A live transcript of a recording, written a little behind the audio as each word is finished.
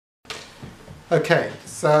Okay,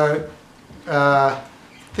 so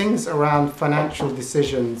things around financial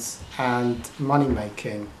decisions and money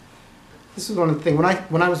making. This was one of the things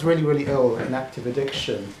when I was really ill in active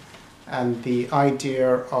addiction, and the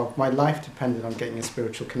idea of my life depended on getting a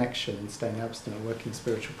spiritual connection and staying abstinent and working a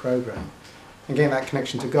spiritual program and getting that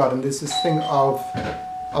connection to God. And there's this thing of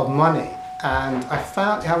money, and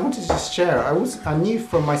I wanted to just share. I knew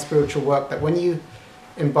from my spiritual work that when you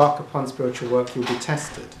embark upon spiritual work, you'll be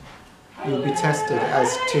tested. You'll be tested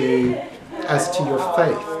as to your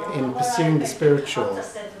faith in pursuing the spiritual.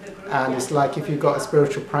 And it's like if you've got a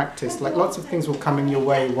spiritual practice, like lots of things will come in your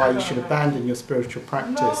way why you should abandon your spiritual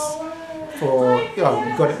practice. For,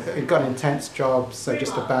 you've got an intense job, so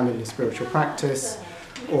just abandon your spiritual practice,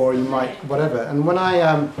 or you might, whatever. And when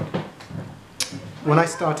I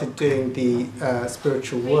started doing the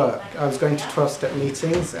spiritual work, I was going to 12-step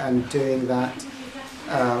meetings and doing that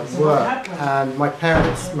work, and my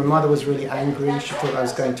mother was really angry. She thought I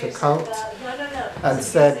was going to a cult and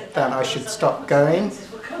said that I should stop going,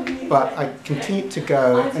 but I continued to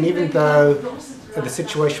go, and even though the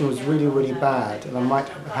situation was really bad and I might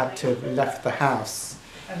have had to have left the house,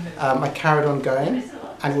 I carried on going,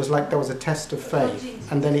 and it was like there was a test of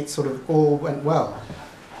faith, and then it sort of all went well,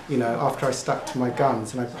 you know, after I stuck to my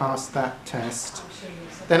guns and I passed that test.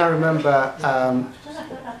 Then I remember,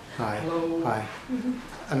 hi.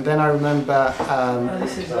 And then I remember...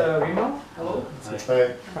 this is Remo. Hello.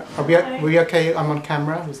 Were we okay? I'm on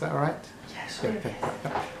camera, was that all right? Yes. Yeah, okay.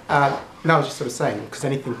 No, I was just sort of saying, because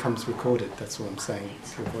anything comes recorded, that's all I'm saying,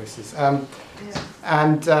 through voices.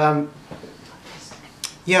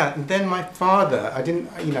 Yeah, and then my father, I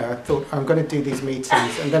thought I'm going to do these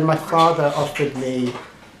meetings, and then my father offered me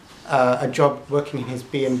a job working in his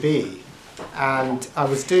B&B, and I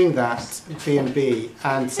was doing that B&B,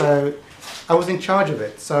 and so I was in charge of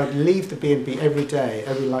it. So I'd leave the B&B every day,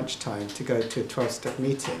 every lunchtime, to go to a 12-step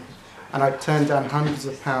meeting, and I'd turn down hundreds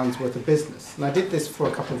of pounds worth of business, and I did this for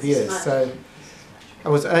a couple of years. So I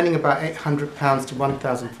was earning about £800 to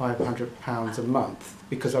 £1,500 a month,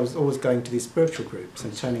 because I was always going to these spiritual groups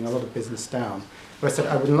and turning a lot of business down. But I said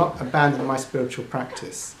I would not abandon my spiritual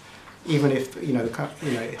practice, even if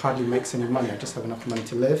it hardly makes any money. I just have enough money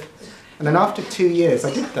to live. And then after 2 years,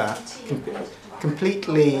 I did that,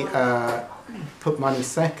 completely put money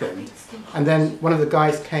second. And then one of the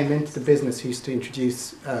guys came into the business who used to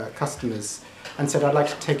introduce customers and said, I'd like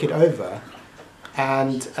to take it over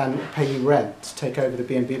and pay you rent to take over the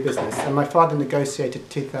B&B business. And my father negotiated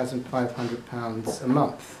 £2,500 a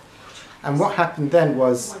month. And what happened then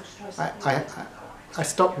was I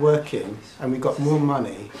stopped working, and we got more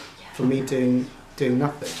money for me doing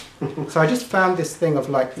nothing. So I just found this thing of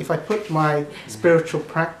like, if I put my spiritual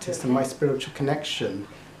practice and my spiritual connection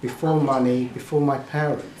before money, before my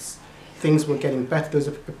parents, things were getting better. There was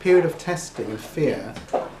a period of testing and fear,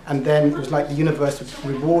 and then it was like the universe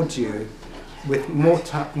would reward you with more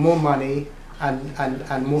money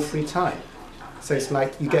and more free time. So it's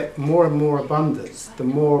like you get more and more abundance,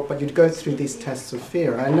 but you'd go through these tests of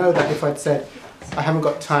fear. And I know that if I'd said, I haven't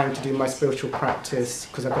got time to do my spiritual practice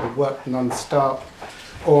because I've got to work non-stop,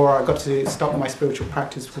 or I've got to stop my spiritual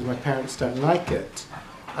practice because my parents don't like it,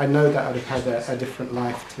 I know that I'd have had a different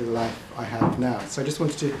life to the life I have now. So I just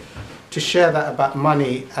wanted to share that about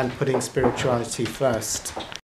money and putting spirituality first.